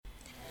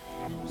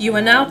You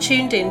are now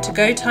tuned in to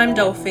Go Time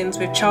Dolphins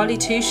with Charlie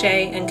Touche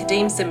and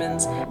Kadeem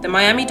Simmons, the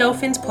Miami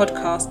Dolphins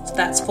podcast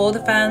that's for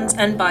the fans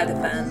and by the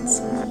fans.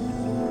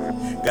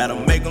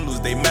 Gotta make them lose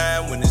their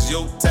mind when it's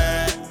your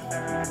time.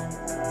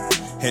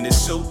 And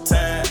it's show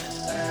time.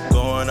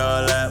 Going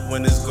all out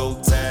when it's go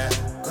time.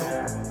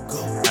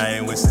 I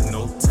ain't wasting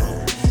no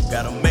time.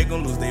 Gotta make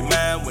them lose their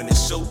mind when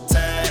it's show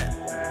time.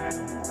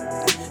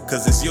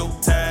 Cause it's your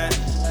time.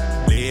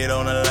 Lay it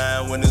on the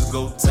line when it's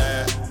go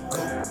time.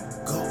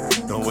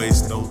 Don't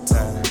waste no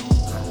time.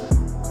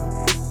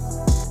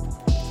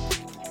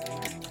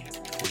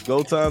 It's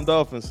Go Time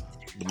Dolphins,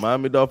 the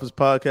Miami Dolphins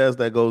podcast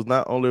that goes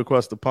not only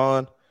across the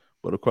pond,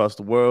 but across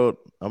the world.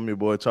 I'm your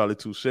boy, Charlie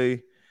Touche.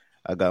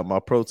 I got my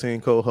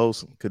protein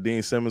co-host,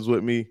 Kadeem Simmons,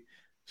 with me,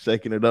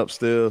 shaking it up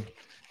still.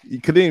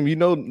 Kadeem, you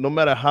know, no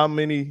matter how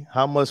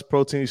much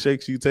protein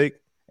shakes you take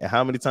and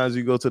how many times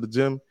you go to the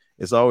gym,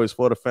 it's always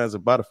for the fans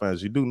and by the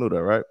fans. You do know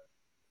that, right?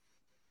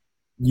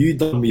 You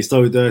done me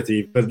so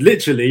dirty. But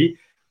literally,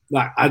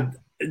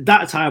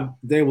 that time,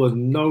 there was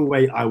no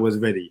way I was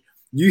ready.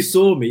 You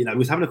saw me, we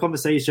was having a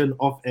conversation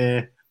off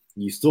air.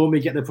 You saw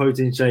me get the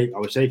protein shake. I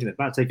was shaking it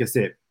back, take a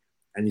sip,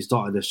 and you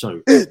started the show.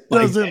 It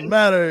doesn't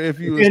matter if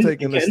you was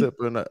taking a sip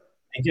or not.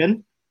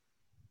 Again,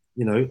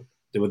 you know,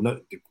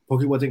 the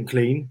pocket wasn't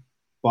clean,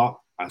 but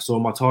I saw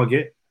my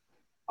target.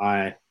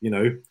 I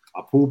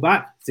pulled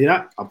back. See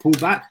that? I pulled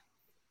back.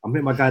 I'm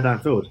hitting my guy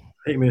downfield.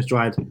 8 minutes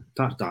drive,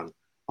 touchdown.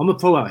 I'm a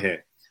pro out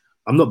here.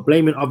 I'm not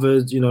blaming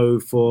others,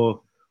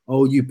 for,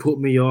 oh, you put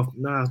me off.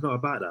 Nah, it's not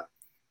about that.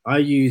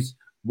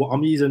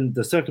 I'm using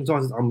the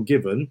circumstances I'm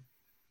given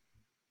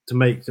to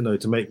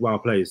make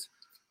wild plays.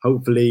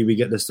 Hopefully we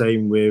get the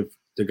same with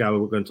the guy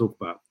we're going to talk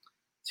about.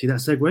 See that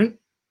segue?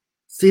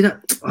 See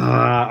that?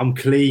 I'm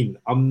clean.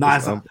 I'm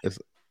nice.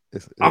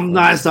 I'm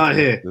nice out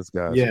here. This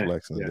guy's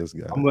flexing. Yeah. This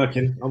guy. I'm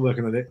working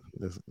on it.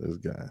 This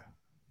guy.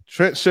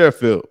 Trent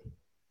Sherfield.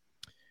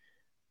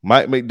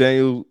 Mike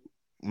McDaniel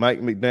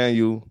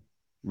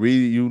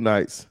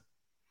reunites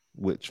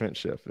with Trent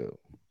Sherfield.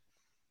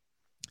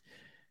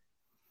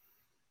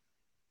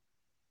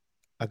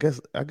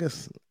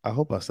 I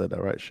hope I said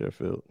that right,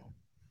 Sherfield.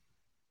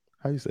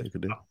 How you say it,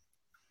 Kadeem?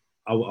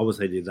 I would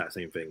say the exact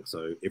same thing.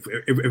 So if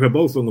we're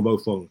both wrong, we're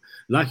both wrong.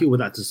 Like you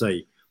would have to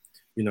say,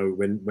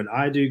 when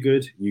I do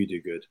good, you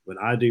do good. When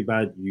I do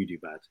bad, you do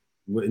bad.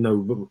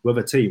 We're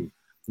a team.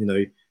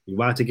 You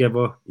ride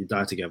together, you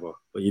die together.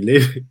 But you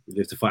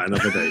live to fight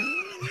another day.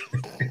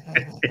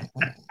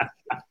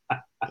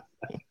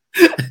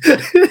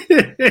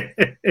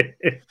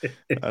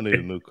 I need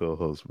a new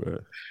co-host, bro.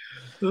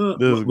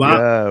 This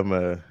guy,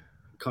 man.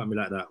 Can't be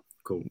like that.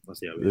 Cool. I'll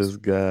see how it is. This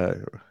guy.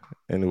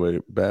 Anyway,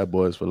 bad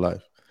boys for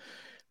life.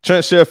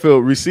 Trent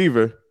Sherfield,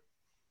 receiver,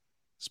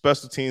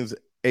 special teams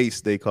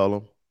ace, they call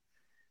him.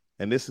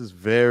 And this is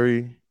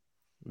very,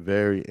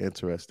 very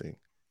interesting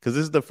because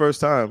this is the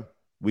first time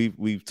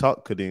we've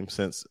talked, Kadeem,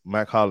 since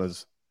Mack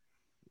Hollins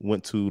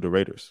went to the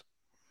Raiders.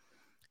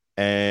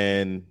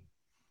 And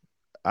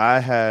I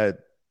had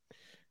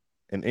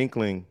an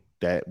inkling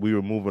that we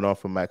were moving off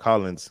from Mack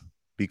Hollins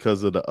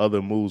because of the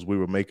other moves we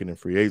were making in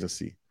free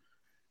agency.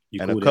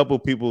 And a couple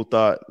people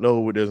thought,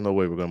 no, there's no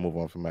way we're going to move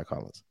on from Mack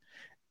Hollins.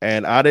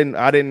 And I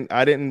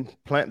didn't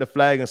plant the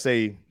flag and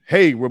say,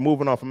 hey, we're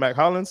moving on from Mack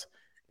Hollins.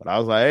 But I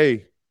was like,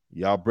 hey,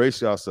 y'all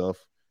brace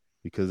yourself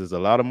because there's a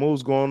lot of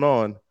moves going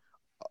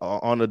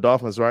on the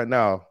Dolphins right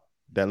now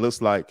that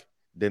looks like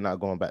they're not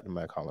going back to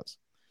Mack Hollins.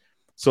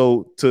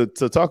 So to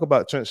talk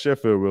about Trent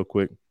Sherfield real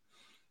quick,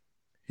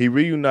 he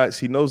reunites.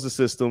 He knows the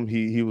system.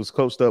 He was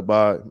coached up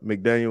by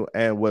McDaniel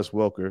and Wes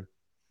Welker.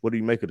 What do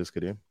you make of this,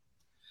 Kadeem?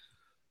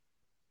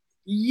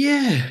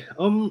 Yeah,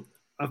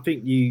 I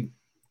think you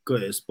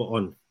got it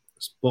spot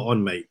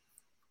on, mate.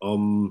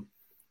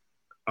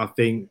 I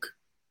think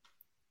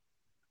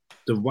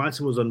the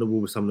writing was on the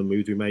wall with some of the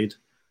moves we made.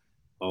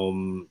 I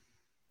don't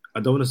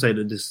want to say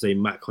that this is a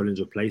Mack Hollins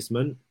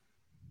replacement,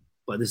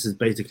 but this is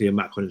basically a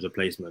Mack Hollins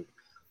replacement.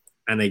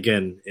 And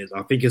again,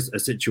 I think it's a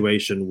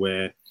situation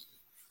where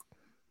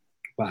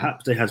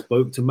perhaps they had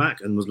spoke to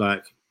Mack and was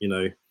like,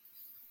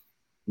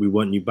 we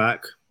want you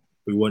back.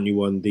 We want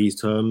you on these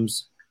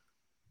terms.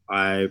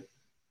 And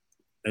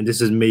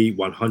this is me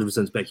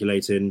 100%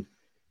 speculating.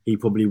 He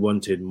probably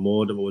wanted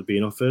more than what was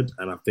being offered.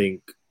 And I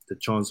think the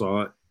chances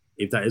are,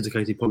 if that is the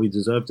case, he probably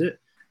deserved it.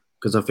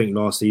 Because I think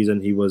last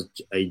season he was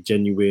a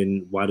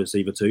genuine wide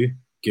receiver too,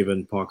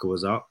 given Parker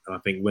was out. And I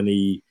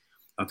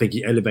think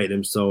he elevated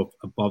himself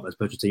above a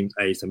special teams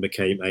ace and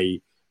became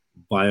a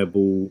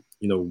viable,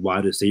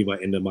 wide receiver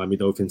in the Miami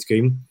Dolphins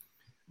scheme.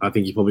 I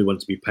think he probably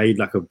wanted to be paid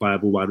like a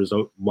viable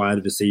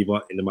wide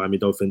receiver in the Miami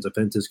Dolphins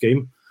offensive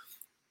scheme.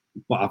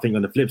 But I think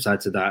on the flip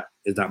side to that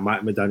is that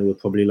Mike McDaniel was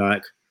probably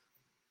like,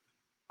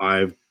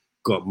 I've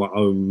got my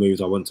own moves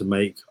I want to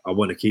make. I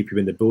want to keep you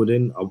in the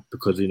building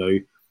because,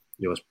 you're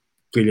a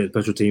brilliant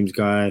special teams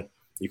guy.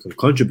 You can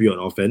contribute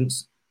on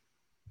offense,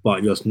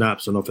 but your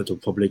snaps on offense will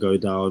probably go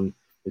down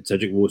with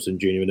Cedric Wilson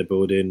Jr. in the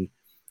building,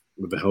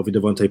 with a healthy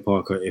Devontae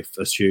Parker, if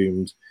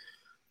assumed,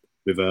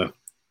 with a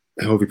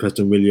healthy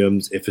Preston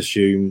Williams, if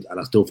assumed, and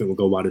I still think we'll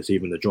go wide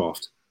receiver in the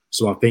draft.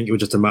 So I think it was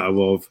just a matter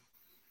of,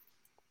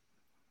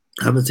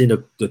 I haven't seen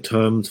the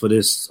terms for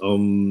this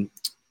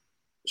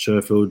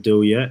Sherfield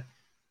deal yet,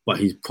 but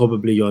he's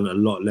probably on a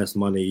lot less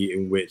money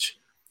in which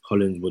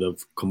Hollins would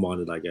have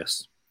commanded, I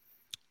guess.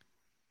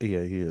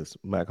 Yeah, he is.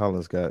 Mac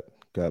Hollins got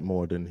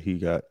more than he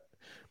got.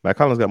 Mac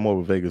Hollins got more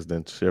with Vegas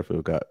than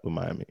Sherfield got with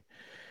Miami.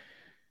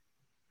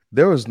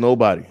 There was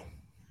nobody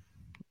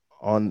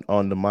on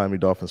the Miami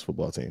Dolphins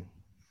football team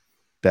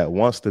that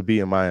wants to be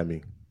in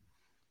Miami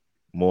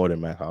more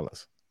than Mac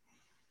Hollins.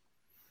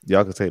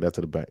 Y'all can take that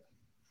to the bank.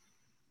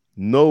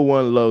 No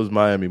one loves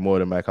Miami more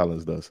than Mac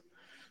Hollins does.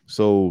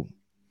 So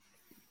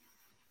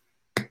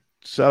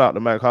shout out to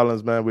Mac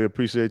Hollins, man. We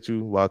appreciate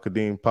you. While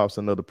Kadeem pops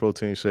another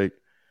protein shake.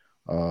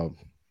 You know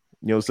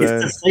what I'm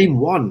saying? It's the same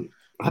one.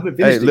 I haven't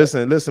finished.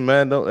 Hey, listen,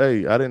 man.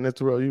 I didn't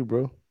interrupt you,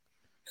 bro.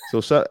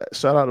 So shout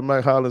out to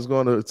Mac Hollins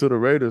going to the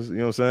Raiders. You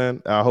know what I'm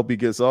saying? I hope he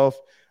gets off.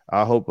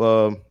 I hope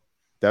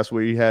that's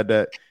where he had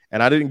that.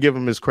 And I didn't give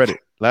him his credit.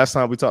 Last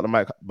time we talked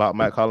about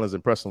Mac Hollins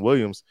and Preston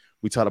Williams,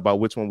 we talked about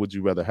which one would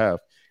you rather have.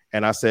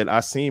 And I said, I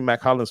seen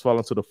Mac Hollins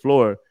falling to the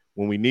floor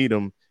when we needed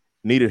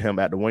him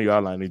at the 1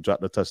 yard line. And he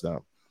dropped the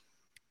touchdown.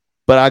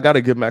 But I got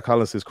to give Mac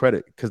Hollins his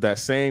credit because that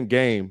same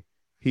game,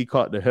 he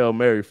caught the Hail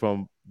Mary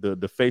from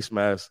the face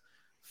mask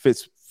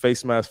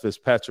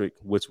Fitzpatrick,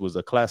 which was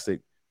a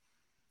classic.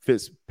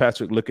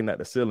 Fitzpatrick looking at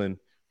the ceiling,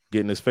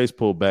 getting his face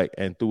pulled back,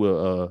 and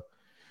threw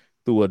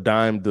a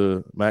dime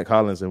to Mac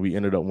Hollins, and we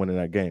ended up winning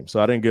that game. So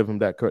I didn't give him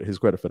his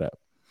credit for that.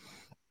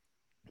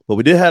 But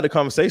we did have the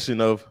conversation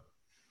of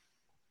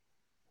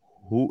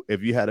who,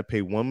 if you had to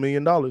pay $1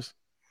 million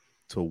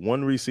to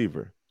one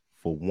receiver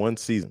for one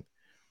season,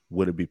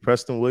 would it be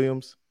Preston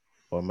Williams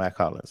or Mac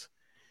Hollins?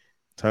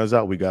 Turns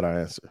out we got our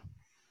answer.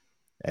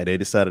 And they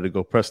decided to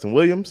go Preston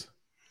Williams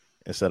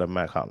instead of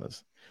Mac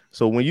Hollins.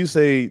 So when you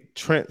say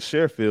Trent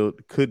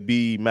Sherfield could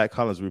be Mac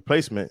Hollins'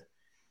 replacement,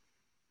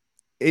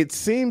 it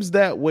seems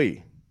that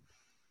way.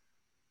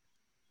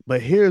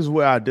 But here's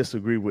where I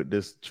disagree with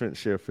this Trent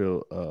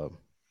Sherfield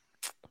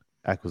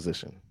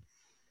acquisition.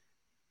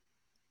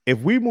 If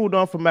we moved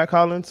on from Mac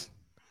Hollins,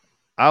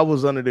 I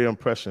was under the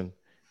impression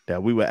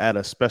that we would add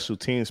a special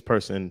teams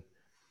person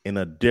in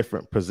a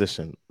different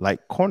position,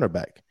 like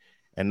cornerback.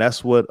 And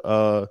that's what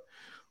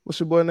what's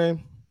your boy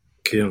name?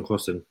 Keon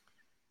Crossen.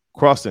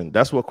 Crossen.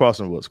 That's what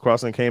Crossen was.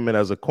 Crossen came in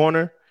as a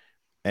corner,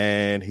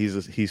 and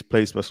he's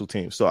played special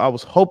teams. So I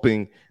was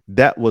hoping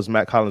that was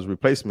Mac Hollins'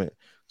 replacement,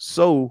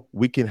 so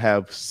we can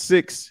have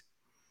 6,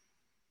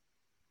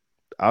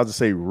 I'll just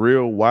say,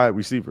 real wide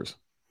receivers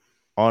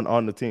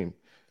on the team.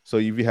 So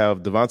if you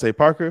have Devontae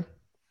Parker,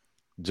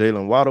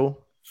 Jalen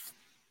Waddle,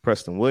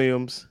 Preston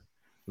Williams,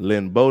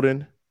 Lynn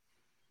Bowden,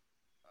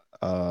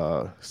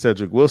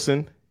 Cedric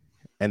Wilson,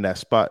 and that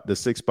spot, the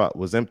 6th spot,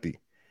 was empty.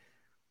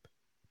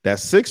 That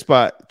 6th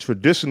spot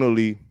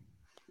traditionally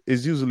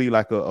is usually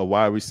like a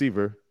wide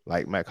receiver,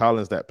 like Mac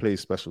Hollins, that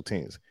plays special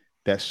teams,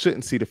 that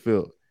shouldn't see the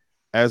field.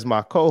 As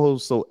my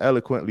co-host so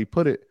eloquently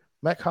put it,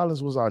 Mac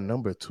Hollins was our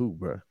number 2,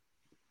 bro.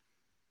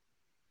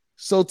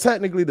 So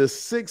technically, the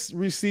 6th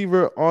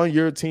receiver on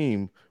your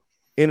team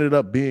ended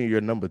up being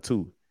your number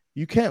 2.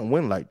 You can't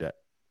win like that.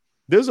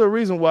 There's a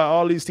reason why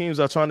all these teams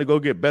are trying to go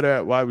get better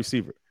at wide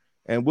receiver.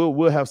 And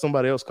we'll have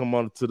somebody else come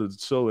on to the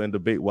show and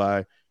debate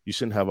why you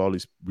shouldn't have all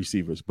these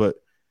receivers. But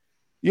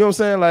you know what I'm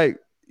saying? Like,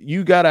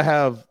 you got to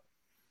have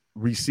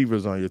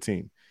receivers on your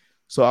team.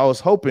 So I was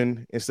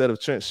hoping instead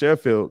of Trent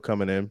Sherfield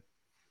coming in,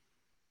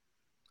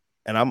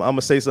 and I'm going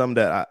to say something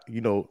that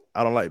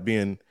I don't like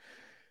being.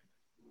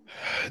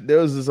 There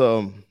was this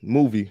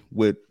movie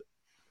with,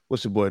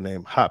 what's your boy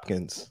name?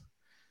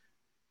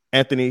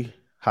 Anthony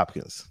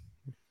Hopkins.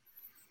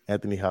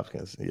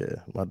 Yeah,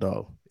 my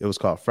dog. It was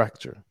called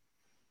Fracture.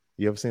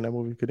 You ever seen that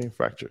movie, Kadeem?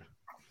 Fracture.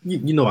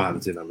 You know I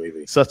haven't seen that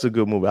movie. Such a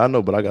good movie. I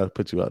know, but I got to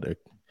put you out there.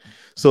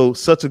 So,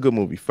 such a good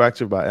movie.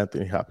 Fracture by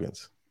Anthony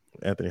Hopkins.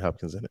 Anthony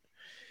Hopkins in it.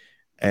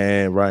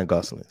 And Ryan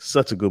Gosling.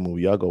 Such a good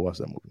movie. Y'all go watch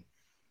that movie.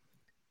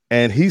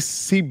 And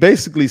he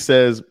basically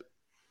says,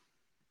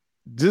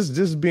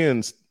 just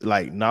being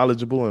like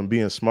knowledgeable and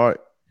being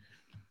smart,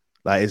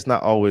 like, it's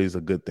not always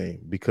a good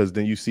thing, because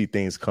then you see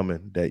things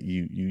coming that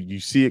you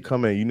see it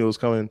coming, you know it's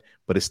coming,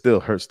 but it still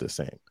hurts the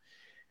same.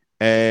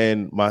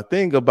 And my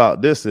thing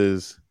about this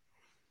is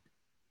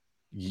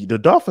the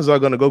Dolphins are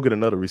going to go get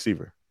another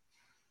receiver.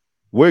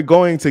 We're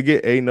going to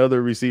get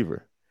another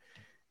receiver.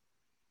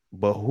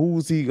 But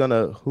where's he going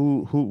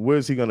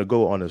to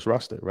go on this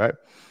roster, right?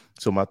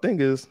 So my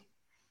thing is,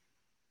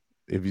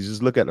 if you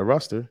just look at the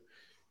roster,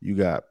 you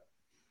got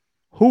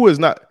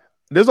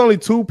there's only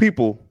 2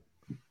 people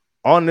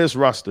on this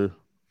roster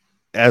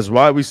as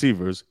wide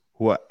receivers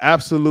who are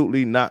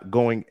absolutely not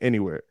going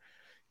anywhere.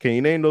 Can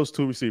you name those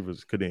 2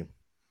 receivers, Kadeem?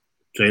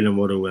 Jalen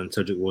Waddle and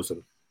Cedric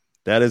Wilson.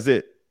 That is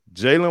it.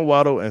 Jalen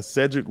Waddle and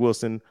Cedric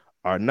Wilson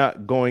are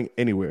not going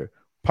anywhere.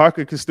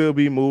 Parker could still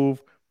be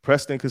moved.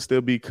 Preston could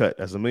still be cut.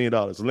 That's $1 million.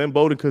 Lynn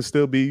Bowden could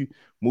still be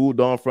moved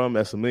on from.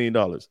 That's $1 million.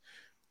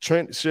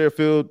 Trent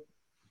Sherfield,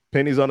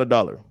 pennies on a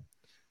dollar.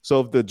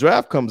 So if the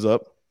draft comes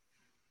up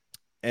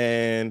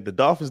and the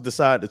Dolphins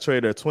decide to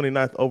trade their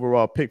 29th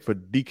overall pick for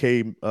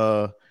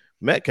DK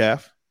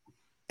Metcalf,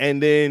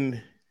 and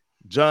then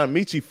John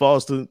Mechie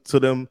falls to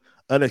them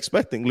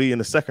unexpectedly in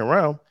the second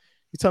round,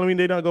 you telling me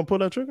they're not going to pull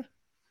that trigger?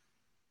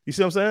 You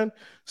see what I'm saying?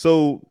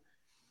 So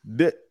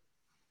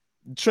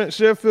Trent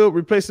Sherfield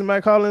replacing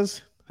Mack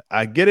Hollins,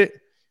 I get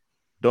it.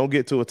 Don't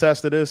get too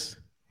attached to this.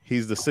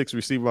 He's the 6th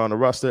receiver on the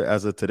roster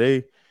as of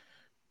today,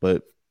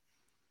 but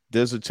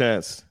there's a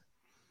chance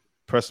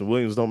Preston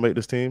Williams don't make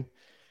this team,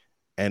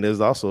 and there's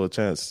also a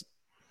chance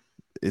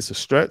it's a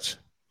stretch.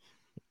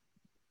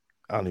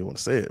 I don't even want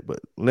to say it, but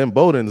Lynn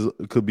Bowden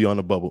could be on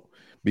the bubble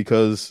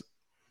because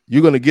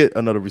you're going to get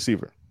another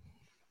receiver.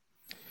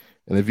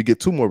 And if you get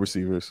 2 more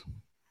receivers,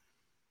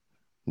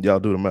 y'all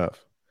do the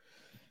math.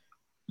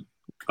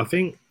 I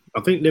think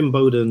Lynn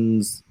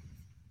Bowden's,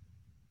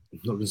 I'm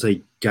not going to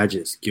say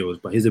gadget skills,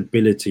 but his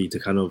ability to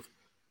kind of,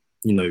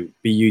 be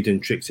used in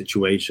trick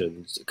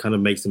situations kind of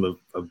makes him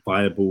a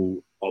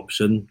viable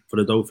option for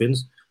the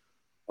Dolphins.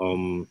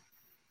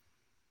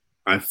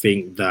 I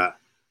think that,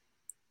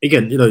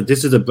 again,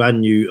 this is a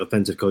brand new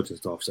offensive coaching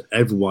staff, so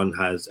everyone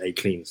has a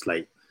clean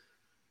slate.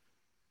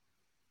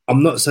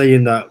 I'm not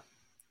saying that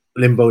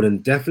Lynn Bowden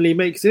definitely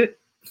makes it,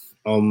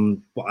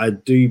 but I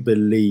do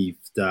believe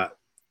that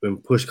when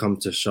push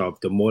comes to shove,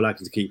 they're more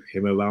likely to keep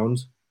him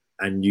around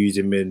and use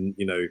him in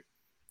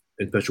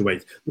special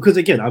ways. Because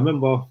again, I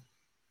remember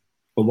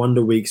on one of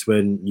the weeks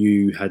when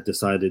you had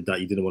decided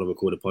that you didn't want to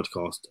record a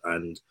podcast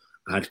and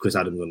I had Chris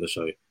Adams on the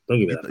show. Don't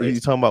give me that. You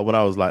talking about when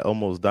I was like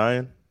almost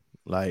dying?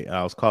 Like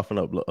I was coughing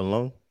up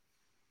alone?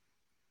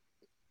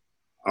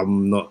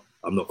 I'm not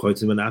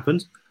quoting when that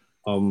happened.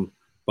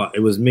 But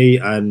it was me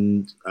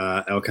and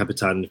El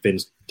Capitan,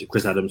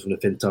 Chris Adams from the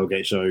Finn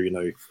Tailgate Show. You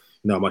know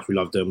how much we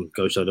love them.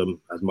 Go show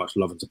them as much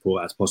love and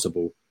support as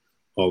possible.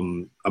 I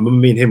remember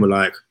me and him were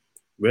like,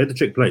 where the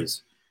trick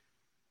plays?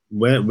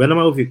 When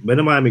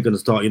am I going to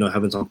start,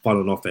 having some fun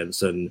on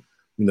offense and,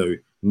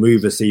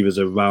 move receivers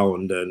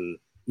around and,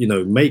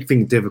 make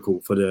things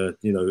difficult for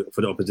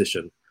the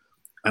opposition.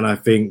 And I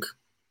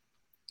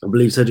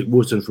believe Cedric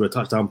Wilson threw a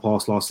touchdown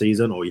pass last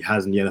season, or he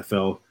has in the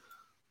NFL.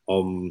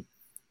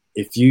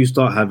 If you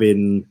start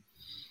having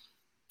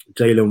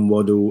Jalen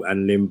Waddle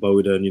and Lynn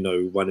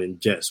Bowden, running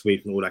jet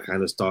sweep and all that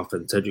kind of stuff,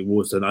 and Cedric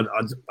Wilson, I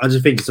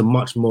just think it's a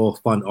much more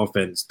fun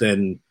offense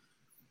than,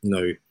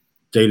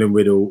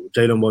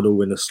 Jalen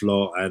Waddle in the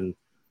slot and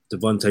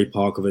Devontae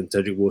Parker and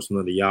Cedric Wilson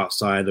on the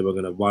outside, and we're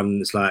going to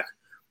run. It's like,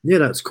 yeah,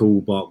 that's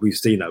cool, but we've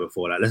seen that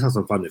before. Like, let's have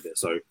some fun with it.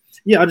 So,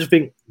 yeah, I just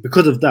think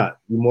because of that,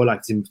 we're more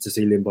likely to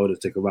see Lynn Bowden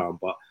stick around,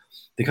 but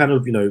they kind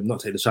of, not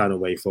take the shine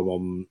away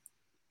from,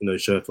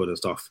 Sherford and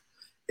stuff.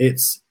 I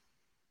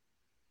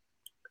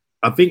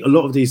think a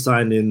lot of these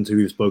signings who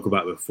we've spoke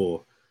about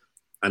before,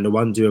 and the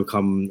ones who have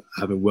come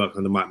having worked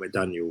under Mike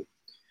McDaniel,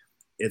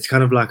 it's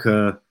kind of like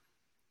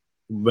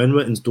when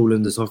we're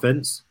installing this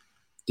offense,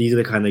 these are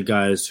the kind of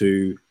guys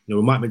who,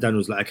 Mike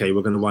McDaniel's like, okay,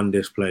 we're going to run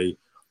this play.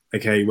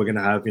 Okay, we're going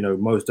to have,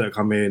 Mostert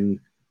come in,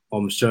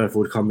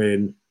 Sherford come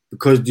in.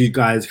 Because you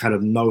guys kind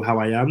of know how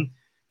I am,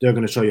 they're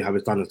going to show you how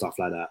it's done and stuff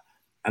like that.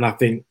 And I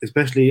think,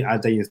 especially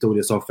as they install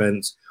this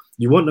offense,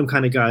 you want them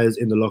kind of guys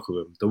in the locker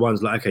room. The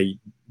ones like, okay,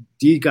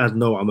 these guys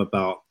know what I'm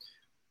about.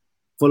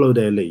 Follow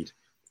their lead.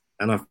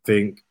 And I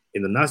think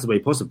in the nicest way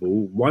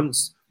possible,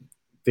 once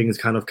things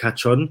kind of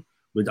catch on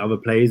with other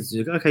players,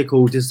 you're like, okay,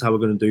 cool, this is how we're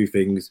going to do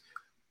things.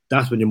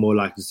 That's when you're more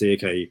likely to see,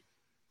 okay,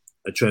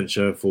 a Trent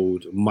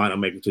Sherfield might not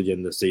make it to the end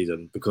of the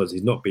season because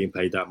he's not being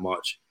paid that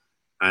much.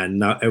 And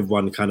now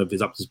everyone kind of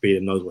is up to speed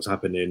and knows what's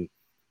happening.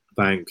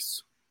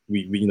 Thanks.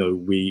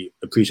 We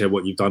appreciate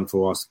what you've done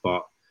for us,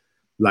 but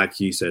like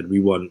you said, we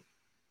want,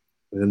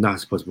 in the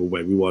nicest possible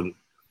way, we want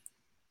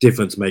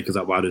difference makers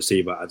at wide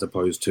receiver as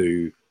opposed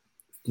to,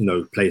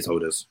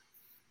 placeholders.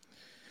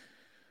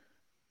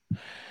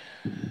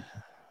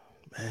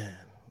 Man,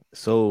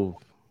 so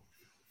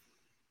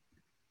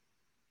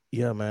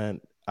yeah, man,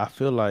 I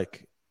feel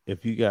like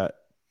if you got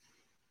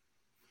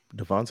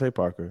Devontae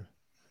Parker,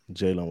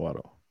 Jalen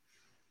Waddle,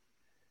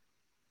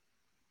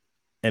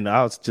 and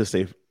I'll just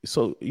say,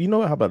 so you know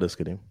what? How about this,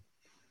 Kadeem?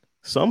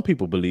 Some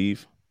people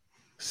believe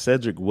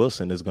Cedric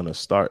Wilson is going to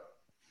start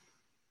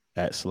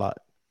at slot,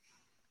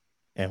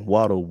 and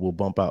Waddle will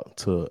bump out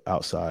to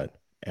outside,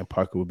 and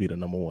Parker will be the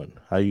number one.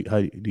 How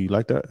do you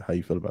like that? How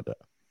you feel about that?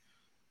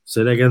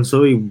 Say that again.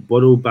 Sorry,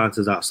 Waddle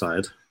bounces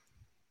outside.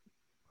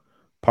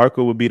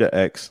 Parker will be the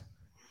X,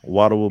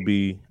 Waddle will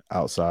be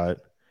outside,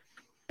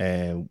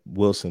 and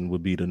Wilson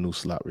would be the new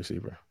slot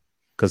receiver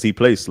because he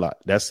plays slot.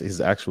 That's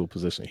his actual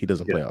position. He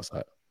doesn't play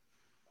outside.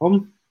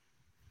 I'm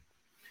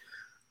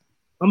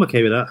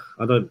okay with that.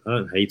 I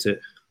don't hate it.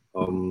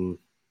 I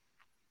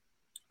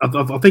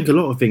think a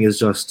lot of thing is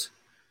just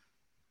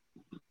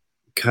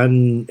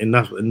in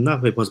that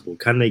way possible,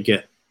 can they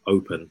get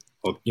open,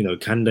 or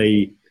can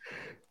they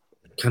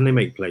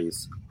make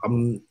plays?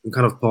 I'm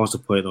kind of past the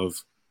point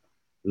of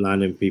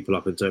lining people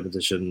up in certain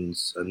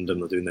positions and them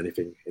not doing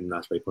anything in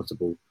that way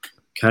possible.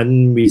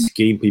 Can we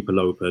scheme people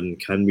open?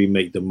 Can we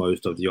make the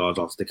most of the yards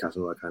after the catch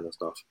and all that kind of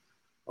stuff?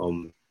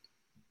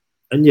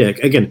 And yeah,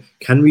 again,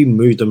 can we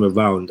move them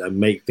around and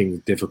make things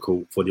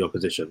difficult for the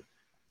opposition?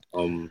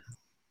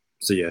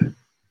 So yeah,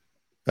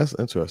 that's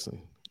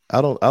interesting.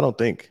 I don't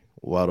think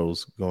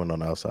Waddle's going on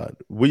the outside.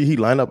 Will he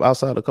line up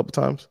outside a couple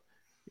times?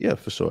 Yeah,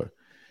 for sure.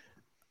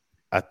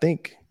 I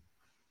think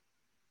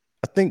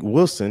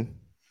Wilson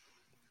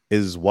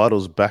is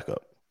Waddle's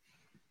backup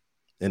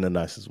in the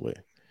nicest way,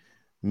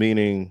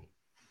 meaning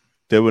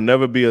there will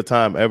never be a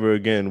time ever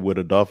again where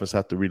the Dolphins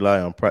have to rely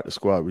on practice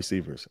squad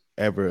receivers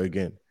ever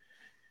again.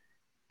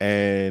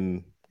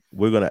 And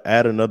we're going to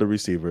add another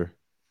receiver.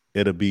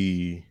 It'll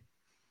be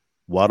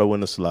Waddle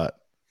in the slot.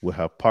 We'll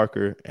have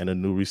Parker and a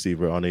new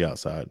receiver on the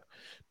outside.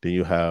 Then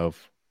you have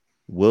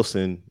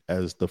Wilson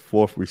as the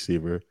fourth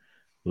receiver,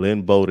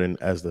 Lynn Bowden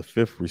as the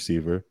fifth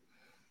receiver,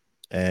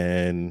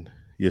 and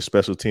your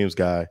special teams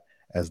guy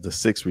as the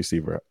sixth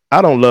receiver.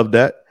 I don't love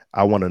that.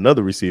 I want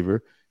another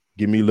receiver.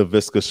 Give me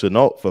Laviska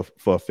Shenault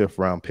for a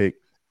fifth-round pick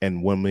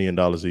and $1 million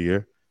a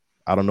year.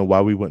 I don't know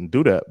why we wouldn't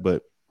do that,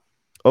 but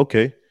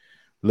okay.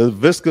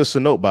 Laviska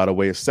Shenault, by the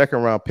way, a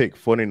second-round pick,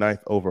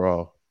 49th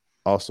overall,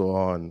 also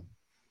on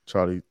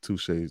Charlie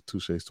Touche's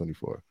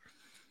 24.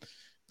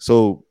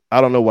 So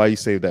I don't know why you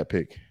saved that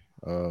pick,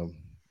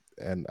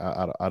 and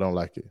I don't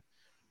like it.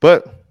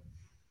 But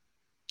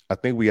I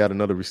think we add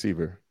another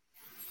receiver.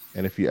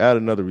 And if you add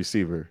another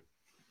receiver,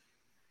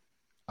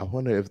 I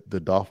wonder if the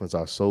Dolphins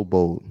are so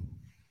bold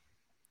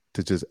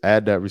to just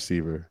add that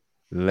receiver,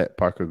 let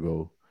Parker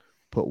go,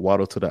 put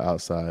Waddle to the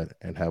outside,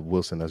 and have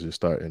Wilson as your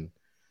starting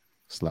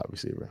slot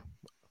receiver.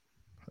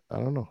 I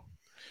don't know.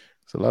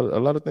 It's a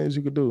lot of things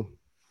you could do.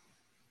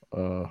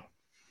 I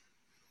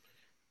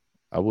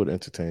would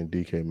entertain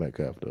DK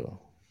Metcalf though.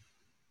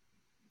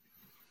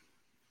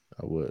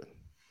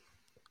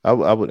 I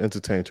would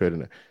entertain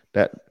trading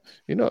that.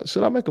 You know,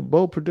 should I make a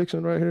bold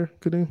prediction right here,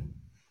 Kadeem?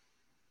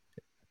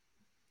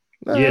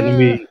 Nah. Yeah, let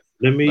me.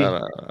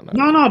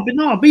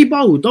 No, be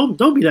bold.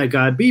 Don't be that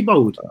guy. Be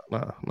bold.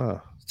 Nah.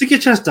 Stick your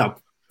chest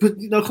up.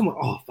 Come on.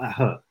 Oh, that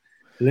hurt.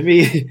 Let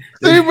me.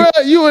 See, bro,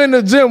 you in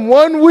the gym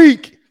 1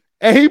 week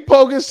and he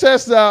poke his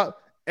chest out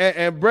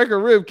and break a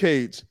rib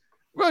cage.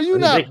 Bro, you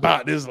not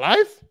about this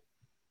life.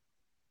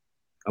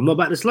 I'm not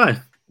about this life.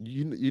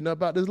 You're not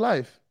about this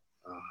life.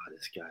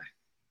 This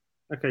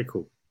guy. Okay,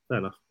 cool. Fair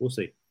enough. We'll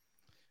see.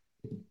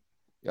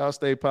 Y'all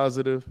stay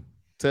positive.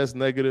 Test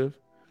negative.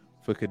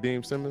 For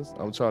Kadeem Simmons,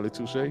 I'm Charlie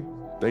Touche.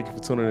 Thank you for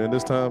tuning in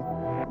this time.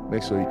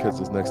 Make sure you catch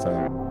us next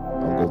time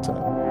on Go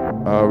Time.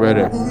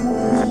 Already.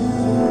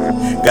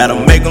 Gotta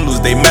make them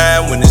lose their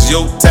mind when it's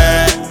your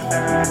time.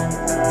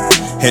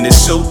 And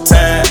it's show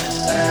time.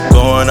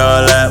 Going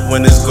all out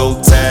when it's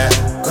go time.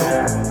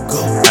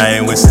 I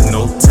ain't wasting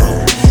no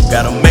time.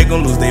 Gotta make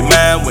them lose their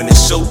mind when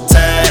it's show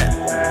time.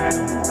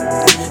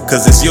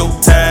 Cause it's your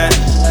time.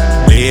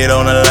 Lay it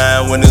on the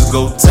line when it's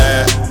go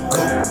time.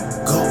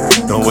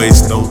 Don't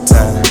waste no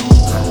time.